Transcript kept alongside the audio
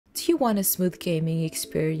you want a smooth gaming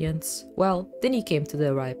experience, well, then you came to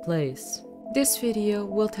the right place. This video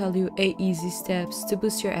will tell you 8 easy steps to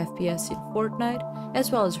boost your FPS in Fortnite,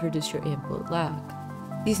 as well as reduce your input lag.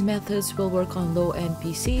 These methods will work on low-end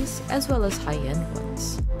PCs as well as high-end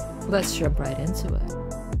ones. Let's jump right into it.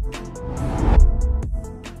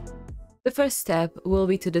 The first step will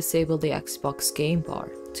be to disable the Xbox game bar.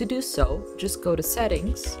 To do so, just go to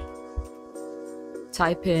Settings,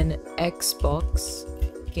 type in Xbox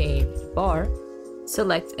Game Bar,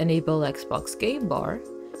 select Enable Xbox Game Bar,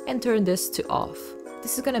 and turn this to off.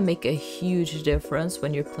 This is gonna make a huge difference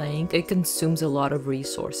when you're playing. It consumes a lot of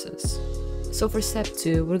resources. So for step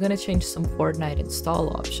 2, we're gonna change some Fortnite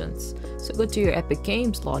install options. So go to your Epic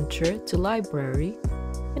Games launcher to Library,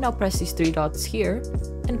 and now press these 3 dots here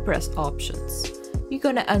and press Options. You're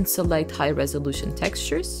gonna unselect high resolution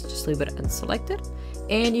textures, just leave it unselected,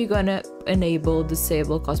 and you're gonna enable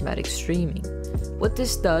disable cosmetic streaming. What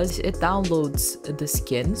this does, it downloads the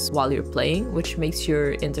skins while you're playing, which makes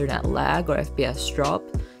your internet lag or FPS drop.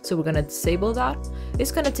 So we're gonna disable that.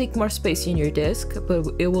 It's gonna take more space in your disk, but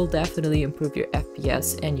it will definitely improve your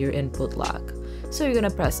FPS and your input lag. So you're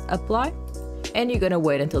gonna press apply, and you're gonna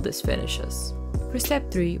wait until this finishes. For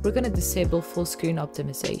step 3, we're gonna disable full screen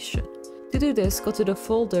optimization. To do this, go to the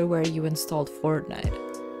folder where you installed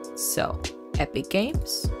Fortnite. So, Epic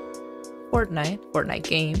Games, Fortnite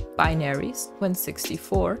game, binaries,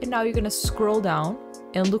 Win64, and now you're gonna scroll down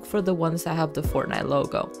and look for the ones that have the Fortnite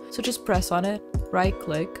logo. So just press on it, right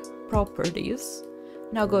click, properties,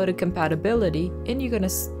 now go to compatibility, and you're gonna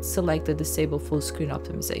select the disable full screen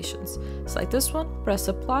optimizations. Select this one, press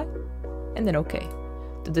apply, and then okay.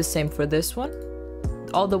 Do the same for this one,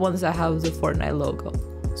 all the ones that have the Fortnite logo.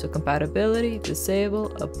 So compatibility,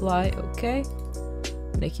 disable, apply, okay.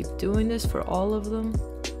 And I keep doing this for all of them.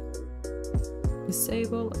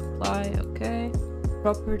 Disable, apply, okay.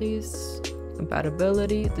 Properties,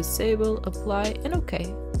 compatibility, disable, apply, and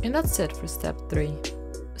okay. And that's it for step 3.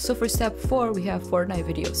 So for step 4, we have Fortnite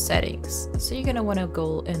video settings. So you're gonna wanna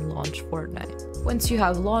go and launch Fortnite. Once you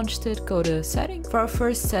have launched it, go to setting. For our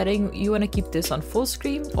first setting, you wanna keep this on full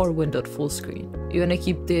screen or windowed full screen. You wanna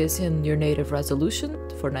keep this in your native resolution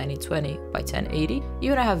for 1920 by 1080. You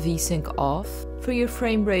wanna have VSync off. For your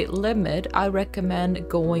frame rate limit, I recommend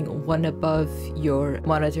going one above your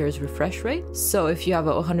monitor's refresh rate. So if you have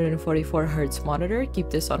a 144 Hz monitor, keep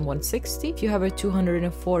this on 160. If you have a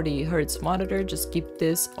 240 Hz monitor, just keep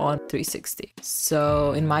this on 360.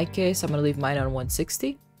 So in my case, I'm gonna leave mine on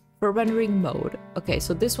 160. For rendering mode, okay,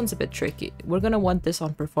 so this one's a bit tricky. We're gonna want this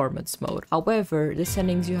on performance mode. However, the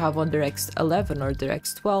settings you have on DirectX 11 or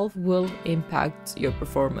DirectX 12 will impact your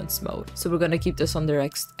performance mode. So we're gonna keep this on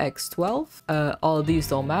DirectX 12. All of these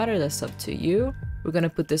don't matter, that's up to you. We're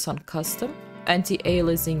gonna put this on custom.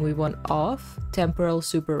 Anti-aliasing we want off. Temporal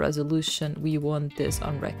super resolution, we want this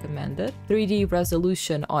on recommended. 3D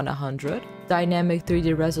resolution on 100. Dynamic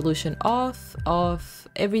 3D resolution off,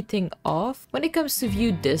 everything off. When it comes to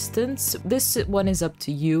view distance, this one is up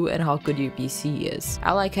to you and how good your PC is.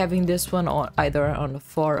 I like having this one on either on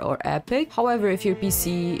 4 or Epic. However, if your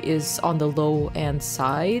PC is on the low end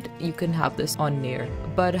side, you can have this on near.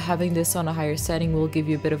 But having this on a higher setting will give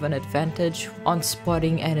you a bit of an advantage on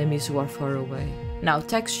spotting enemies who are far away. Now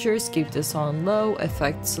textures, keep this on low,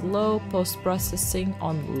 effects low, post-processing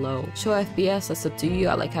on low. Show FPS, that's up to you,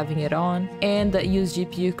 I like having it on. And use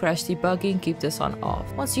GPU crash debugging, keep this on off.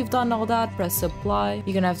 Once you've done all that, press apply.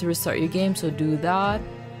 You're gonna have to restart your game, so do that.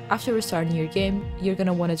 After restarting your game, you're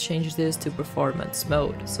gonna want to change this to performance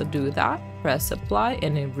mode. So do that, press apply,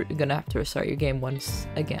 and then you're gonna have to restart your game once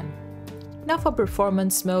again. Now for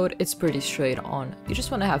performance mode, it's pretty straight on. You just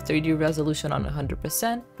want to have 3D resolution on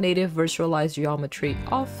 100%, native virtualized geometry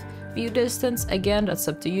off, view distance, again that's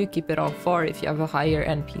up to you, keep it on 4 if you have a higher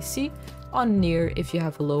end PC, on near if you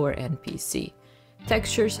have a lower end PC.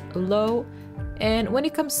 Textures low, and when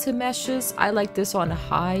it comes to meshes, I like this on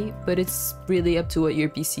high, but it's really up to what your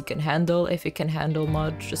PC can handle. If it can handle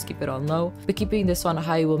much, just keep it on low, but keeping this on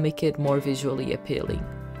high will make it more visually appealing.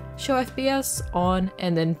 Show FPS on,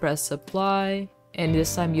 and then press apply, and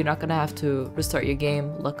this time you're not gonna have to restart your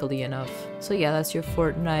game, luckily enough. So yeah, that's your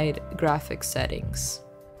Fortnite graphics settings.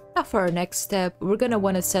 Now for our next step, we're gonna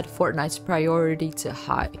want to set Fortnite's priority to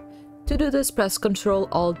high. To do this, press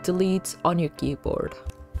Ctrl-Alt-Delete on your keyboard.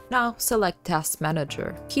 Now select Task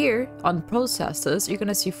Manager. Here on Processes, you're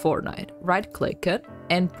gonna see Fortnite. Right click it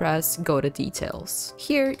and press Go to Details.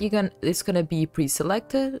 Here it's gonna be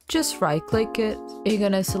pre-selected. Just right click it. You're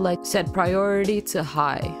gonna select Set Priority to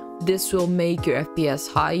High. This will make your FPS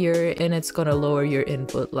higher and it's gonna lower your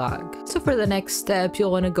input lag. So for the next step,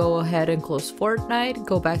 you'll want to go ahead and close Fortnite,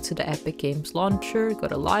 go back to the Epic Games launcher, go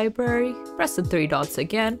to library, press the three dots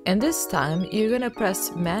again, and this time you're gonna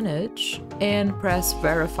press manage and press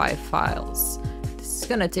verify files. This is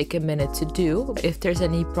gonna take a minute to do. If there's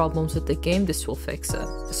any problems with the game, this will fix it.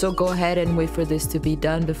 So go ahead and wait for this to be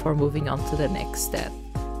done before moving on to the next step.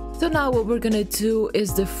 So now what we're gonna do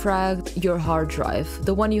is defrag your hard drive,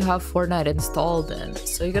 the one you have Fortnite installed in.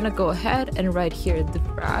 So you're gonna go ahead and right here,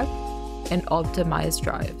 defrag and optimize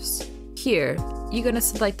drives. Here, you're gonna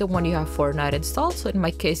select the one you have Fortnite installed. So in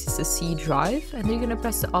my case, it's a C drive, and you're gonna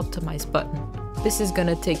press the optimize button. This is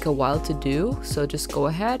gonna take a while to do, so just go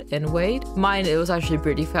ahead and wait. Mine, it was actually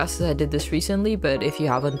pretty fast as I did this recently, but if you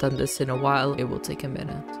haven't done this in a while, it will take a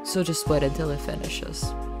minute. So just wait until it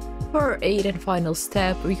finishes. For our 8th and final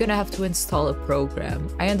step, we're gonna have to install a program.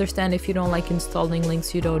 I understand if you don't like installing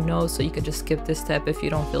links you don't know, so you can just skip this step if you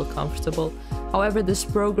don't feel comfortable. However, this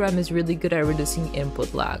program is really good at reducing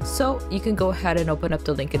input lag, so you can go ahead and open up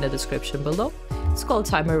the link in the description below. It's called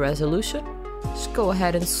Timer Resolution. Just go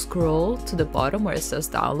ahead and scroll to the bottom where it says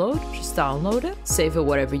download. Just download it, save it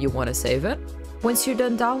whatever you want to save it. Once you're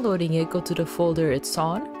done downloading it, go to the folder it's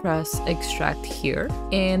on, press extract here,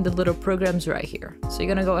 and the little program's right here. So you're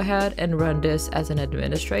gonna go ahead and run this as an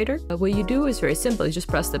administrator. What you do is very simple, you just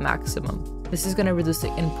press the maximum. This is gonna reduce the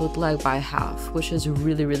input lag by half, which is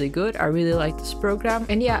really good. I really like this program.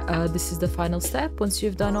 And yeah, this is the final step. Once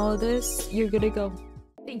you've done all of this, you're good to go.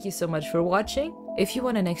 Thank you so much for watching. If you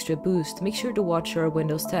want an extra boost, make sure to watch our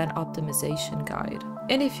Windows 10 optimization guide.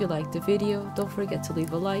 And if you liked the video, don't forget to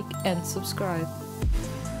leave a like and subscribe.